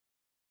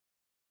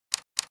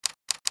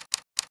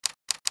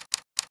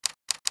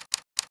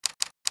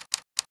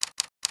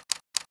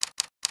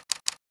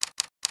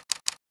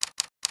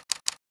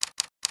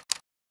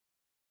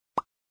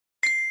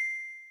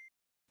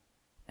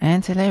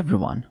And hello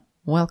everyone,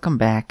 welcome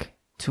back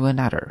to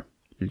another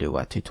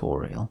Lua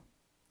tutorial.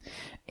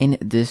 In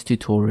this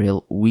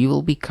tutorial we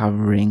will be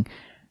covering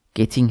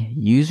getting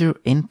user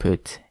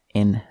input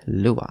in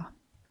Lua.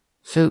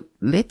 So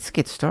let's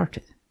get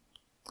started.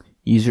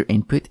 User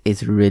input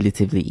is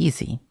relatively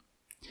easy.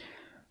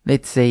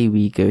 Let's say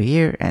we go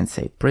here and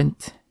say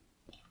print,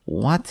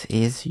 what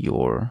is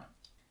your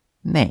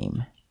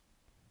name?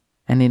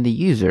 And then the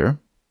user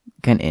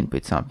can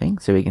input something,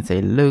 so we can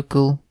say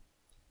local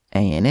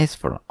ANS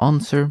for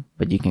answer,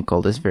 but you can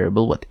call this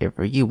variable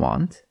whatever you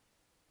want.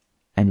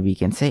 And we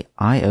can say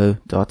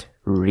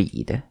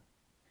io.read.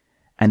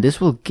 And this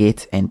will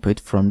get input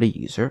from the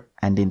user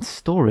and then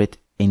store it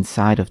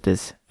inside of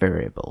this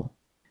variable.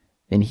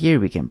 Then here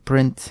we can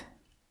print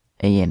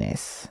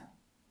ANS.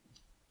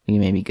 We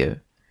can maybe go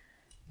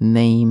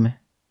name,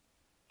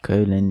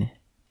 colon,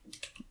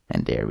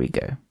 and there we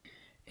go.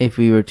 If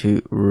we were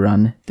to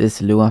run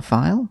this Lua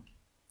file,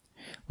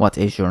 what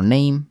is your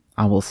name?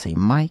 I will say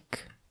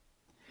Mike.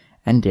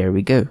 And there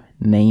we go,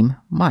 name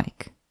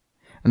Mike.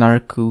 Another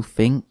cool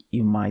thing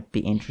you might be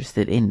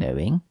interested in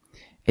knowing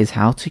is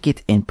how to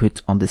get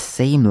input on the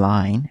same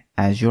line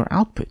as your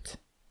output.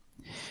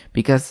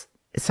 Because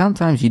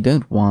sometimes you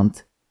don't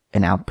want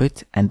an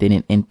output and then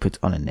an input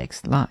on the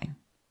next line.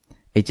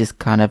 It just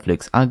kind of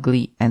looks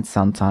ugly and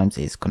sometimes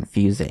is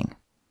confusing.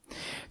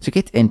 To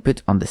get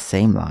input on the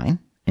same line,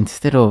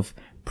 instead of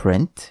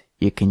print,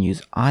 you can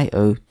use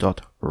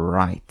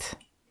io.write.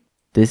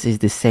 This is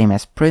the same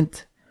as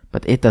print,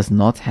 but it does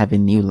not have a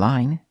new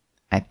line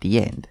at the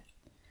end.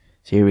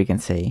 So here we can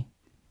say,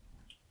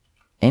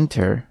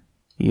 enter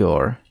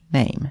your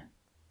name,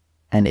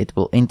 and it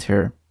will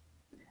enter,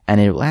 and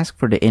it will ask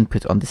for the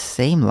input on the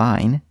same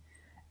line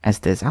as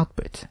this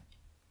output.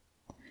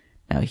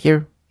 Now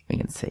here we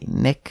can say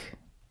Nick,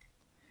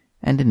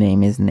 and the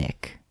name is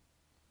Nick.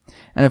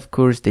 And of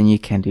course then you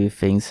can do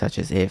things such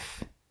as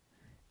if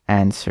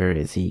answer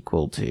is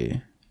equal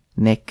to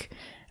Nick,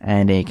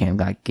 and then you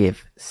can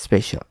give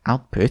special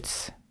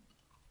outputs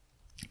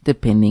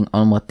depending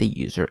on what the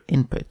user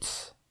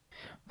inputs.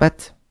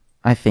 But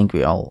I think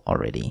we all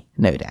already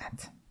know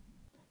that.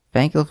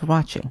 Thank you for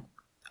watching.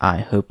 I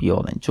hope you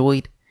all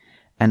enjoyed,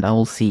 and I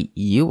will see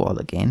you all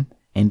again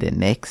in the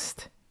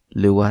next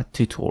Lua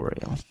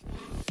tutorial.